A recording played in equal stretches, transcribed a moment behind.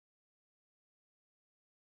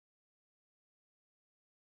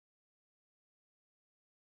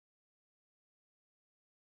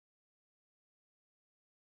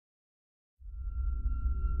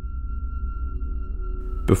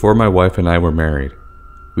Before my wife and I were married,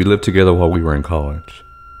 we lived together while we were in college.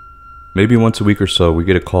 Maybe once a week or so, we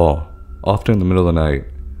get a call, often in the middle of the night.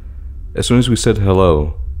 As soon as we said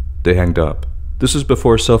hello, they hanged up. This is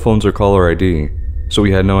before cell phones or caller ID, so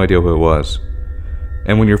we had no idea who it was.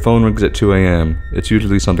 And when your phone rings at 2 a.m., it's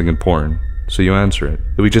usually something important, so you answer it.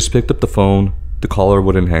 If we just picked up the phone, the caller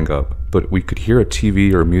wouldn't hang up, but we could hear a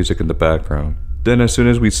TV or music in the background. Then as soon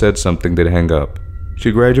as we said something, they'd hang up.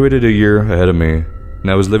 She graduated a year ahead of me, and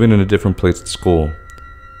I was living in a different place at school,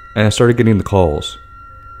 and I started getting the calls.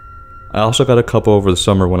 I also got a couple over the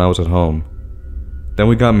summer when I was at home. Then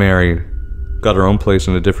we got married, got our own place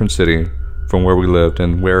in a different city from where we lived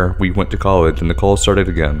and where we went to college, and the calls started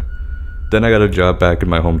again. Then I got a job back in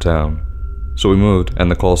my hometown, so we moved and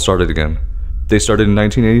the calls started again. They started in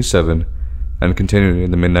 1987 and continued in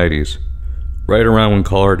the mid-90s, right around when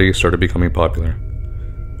caller ID started becoming popular.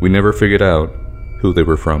 We never figured out who they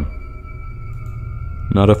were from.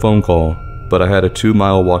 Not a phone call, but I had a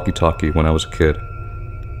 2-mile walkie-talkie when I was a kid.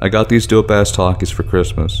 I got these dope-ass talkies for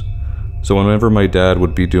Christmas, so whenever my dad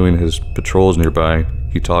would be doing his patrols nearby,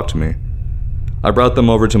 he talked to me. I brought them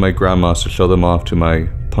over to my grandma's to show them off to my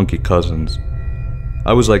punky cousins.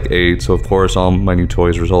 I was like 8, so of course all my new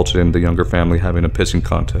toys resulted in the younger family having a pissing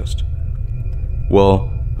contest.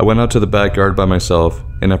 Well, I went out to the backyard by myself,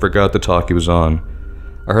 and I forgot the talkie was on.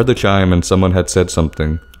 I heard the chime and someone had said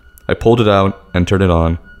something. I pulled it out and turned it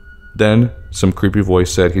on. Then, some creepy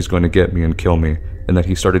voice said he's going to get me and kill me, and that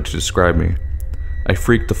he started to describe me. I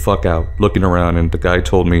freaked the fuck out, looking around, and the guy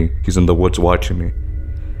told me he's in the woods watching me.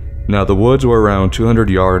 Now, the woods were around 200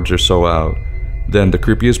 yards or so out. Then, the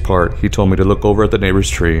creepiest part, he told me to look over at the neighbor's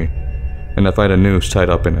tree, and I find a noose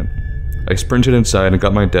tied up in it. I sprinted inside and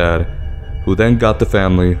got my dad, who then got the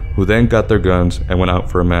family, who then got their guns, and went out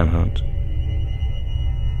for a manhunt.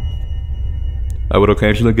 I would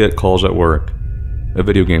occasionally get calls at work, a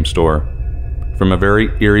video game store, from a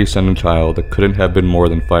very eerie-sounding child that couldn't have been more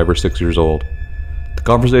than 5 or 6 years old. The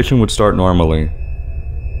conversation would start normally,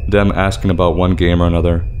 them asking about one game or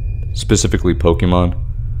another, specifically Pokemon.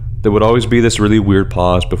 There would always be this really weird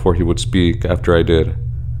pause before he would speak after I did.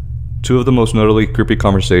 2 of the most notably creepy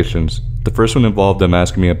conversations. The first one involved them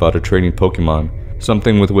asking me about a training Pokemon,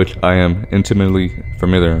 something with which I am intimately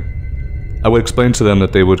familiar. I would explain to them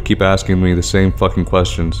that they would keep asking me the same fucking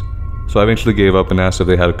questions, so I eventually gave up and asked if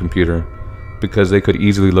they had a computer, because they could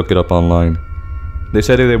easily look it up online. They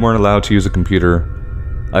said they weren't allowed to use a computer.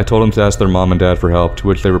 I told them to ask their mom and dad for help, to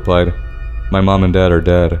which they replied, "My mom and dad are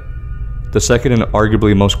dead." The second and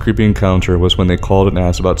arguably most creepy encounter was when they called and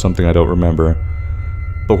asked about something I don't remember.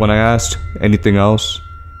 But when I asked anything else,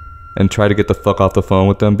 and tried to get the fuck off the phone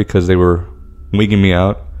with them because they were wigging me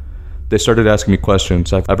out, they started asking me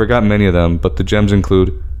questions. I forgot many of them, but the gems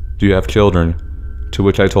include, "Do you have children?" To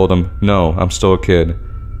which I told them, "No, I'm still a kid."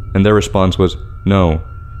 And their response was, "No,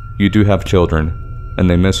 you do have children, and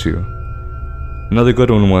they miss you." Another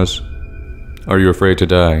good one was, "Are you afraid to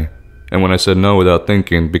die?" And when I said no without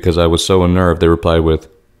thinking because I was so unnerved, they replied with,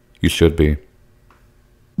 "You should be."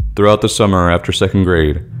 Throughout the summer after 2nd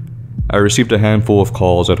grade, I received a handful of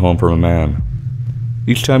calls at home from a man.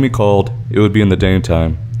 Each time he called, it would be in the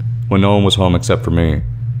daytime, when no one was home except for me.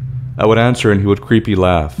 I would answer and he would creepy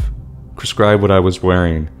laugh, prescribe what I was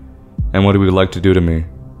wearing, and what he would like to do to me.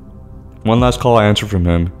 One last call I answered from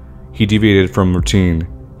him, he deviated from routine.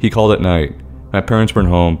 He called at night. My parents weren't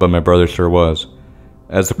home, but my brother sure was.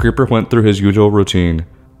 As the creeper went through his usual routine,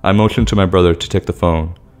 I motioned to my brother to take the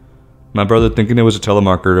phone. My brother, thinking it was a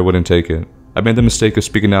telemarketer, wouldn't take it. I made the mistake of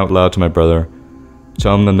speaking out loud to my brother,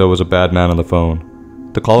 telling him there was a bad man on the phone.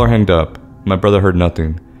 The caller hanged up. My brother heard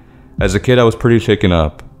nothing. As a kid, I was pretty shaken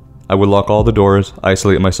up. I would lock all the doors,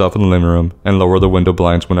 isolate myself in the living room, and lower the window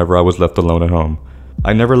blinds whenever I was left alone at home.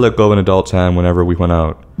 I never let go of an adult's hand whenever we went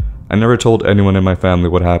out. I never told anyone in my family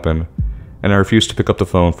what happened, and I refused to pick up the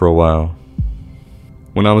phone for a while.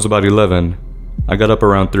 When I was about 11, I got up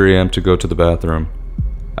around 3 a.m. to go to the bathroom.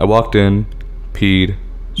 I walked in, peed,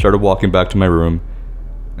 started walking back to my room,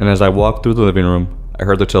 and as I walked through the living room, I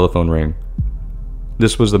heard the telephone ring.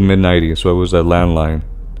 This was the mid-90s, so it was a landline.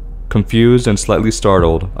 Confused and slightly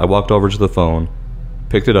startled, I walked over to the phone,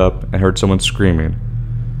 picked it up, and heard someone screaming.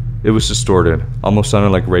 It was distorted, almost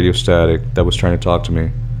sounded like radio static that was trying to talk to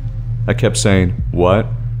me. I kept saying, "What?"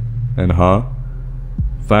 and "Huh?"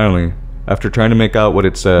 Finally, after trying to make out what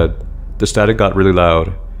it said, the static got really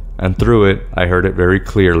loud, and through it, I heard it very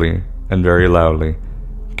clearly and very loudly.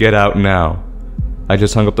 "Get out now." I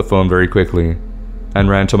just hung up the phone very quickly, and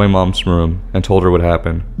ran to my mom's room and told her what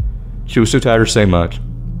happened. She was too tired to say much.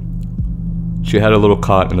 She had a little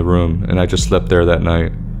cot in the room, and I just slept there that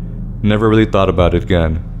night. Never really thought about it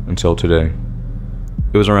again until today.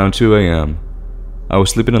 It was around 2 a.m. I was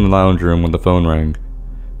sleeping in the lounge room when the phone rang.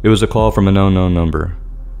 It was a call from an unknown number.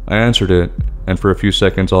 I answered it, and for a few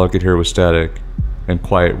seconds all I could hear was static and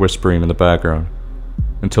quiet whispering in the background,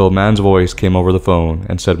 until a man's voice came over the phone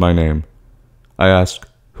and said my name. I asked,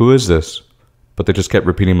 "Who is this?" But they just kept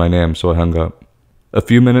repeating my name, so I hung up. A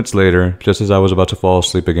few minutes later, just as I was about to fall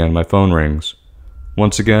asleep again, my phone rings.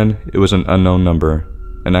 Once again, it was an unknown number,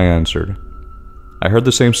 and I answered. I heard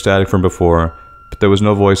the same static from before, but there was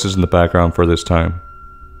no voices in the background for this time.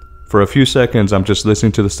 For a few seconds, I'm just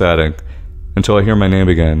listening to the static, until I hear my name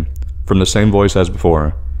again, from the same voice as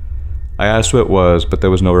before. I asked who it was, but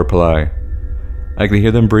there was no reply. I could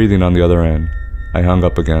hear them breathing on the other end. I hung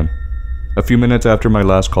up again. A few minutes after my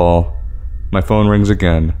last call, my phone rings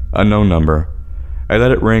again, unknown number. I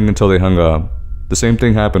let it ring until they hung up. The same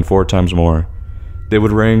thing happened 4 times more. They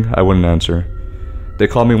would ring, I wouldn't answer. They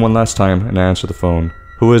called me one last time, and I answered the phone.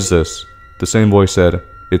 "Who is this?" The same voice said,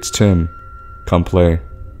 "It's Tim. Come play."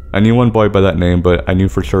 I knew one boy by that name, but I knew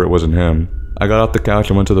for sure it wasn't him. I got off the couch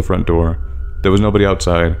and went to the front door. There was nobody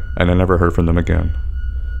outside, and I never heard from them again.